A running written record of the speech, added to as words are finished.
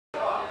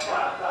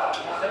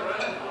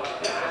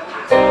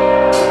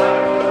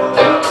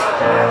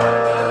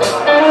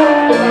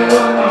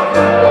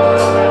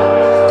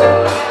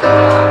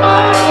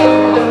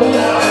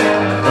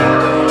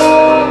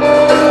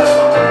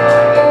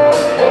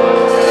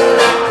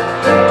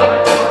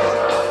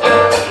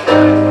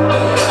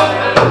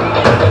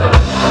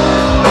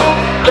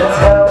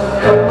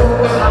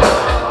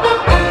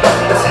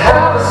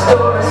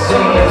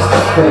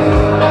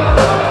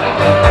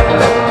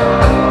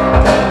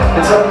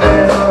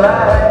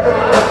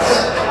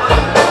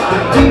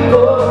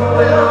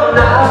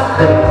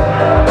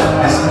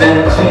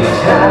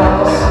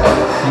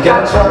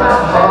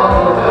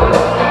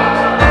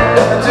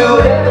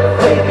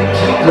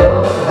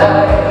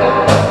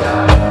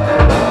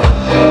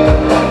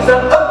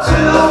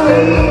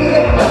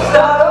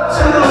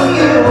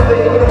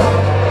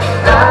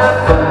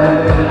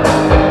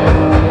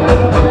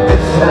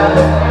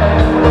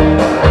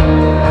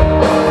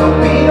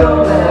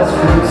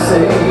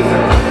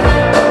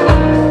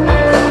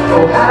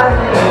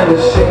hiding in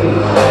the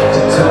shade to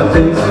turn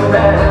things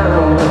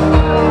around.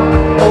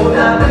 Oh,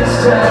 not this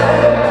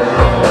time.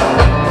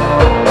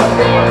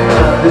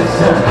 Not this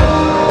time.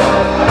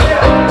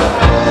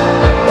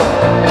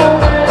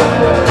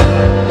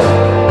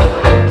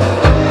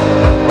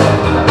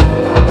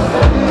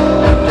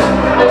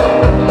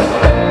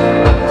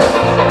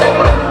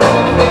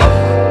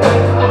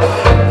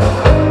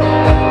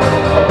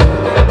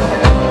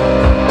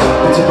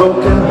 It's a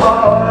broken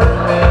heart.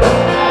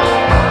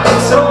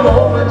 It's a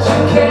moment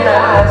you can't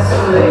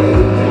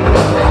isolate.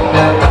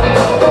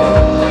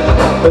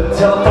 A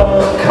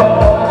telephone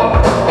call,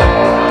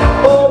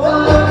 or a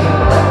look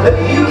that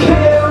you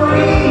can't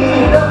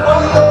read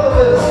on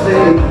lover's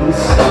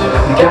face.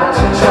 You got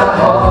to try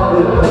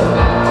harder,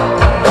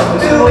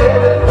 do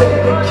everything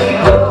to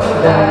keep up the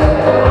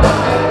light.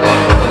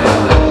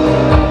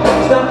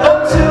 It's not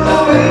up to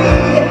me,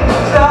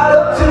 it's not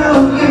up to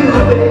you,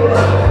 baby.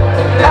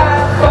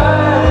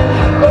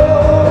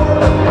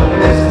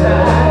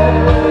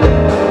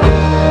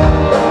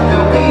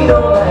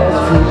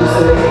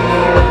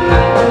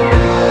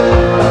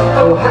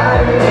 Oh,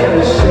 hiding in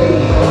the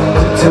shade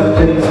to turn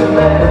things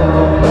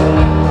around.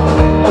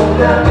 Oh,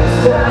 not this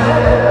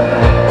time.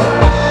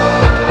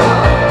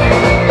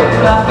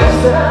 Not this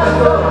time,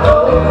 no, no.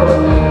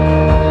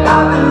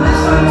 I've been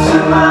listening to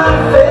my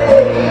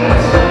fate,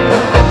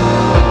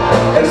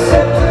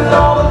 accepting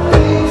all the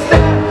things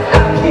that I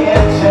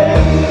can't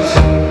change,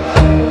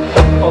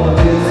 all the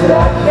things that I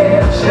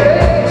can't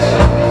change,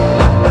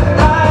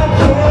 I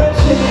can't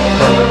change.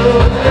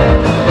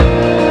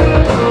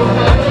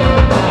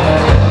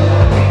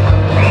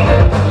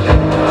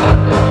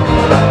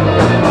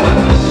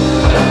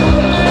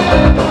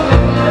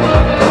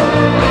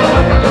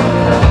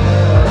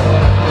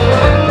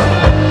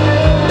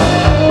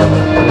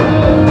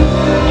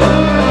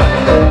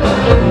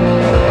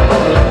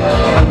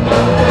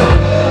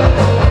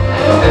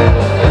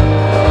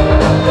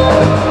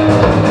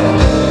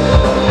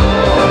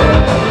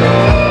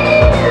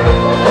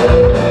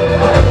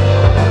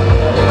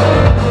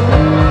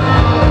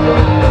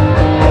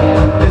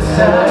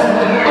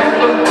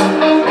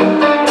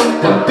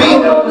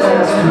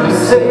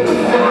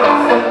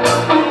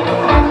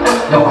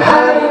 No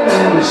hiding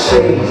in the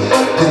shade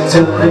to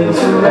turn things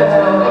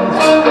around.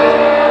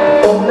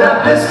 Oh, not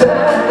this time.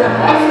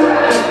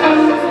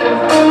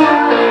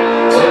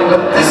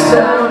 But this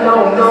time, no,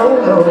 no,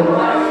 no.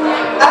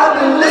 I've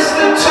been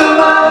listening to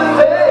my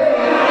faith,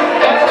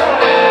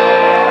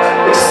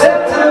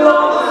 accepting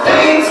all the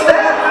things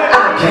that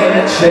I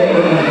can't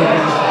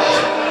change,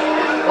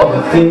 all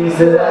the things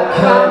that I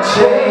can't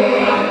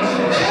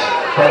change,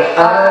 that I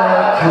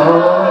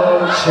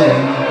can't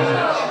change.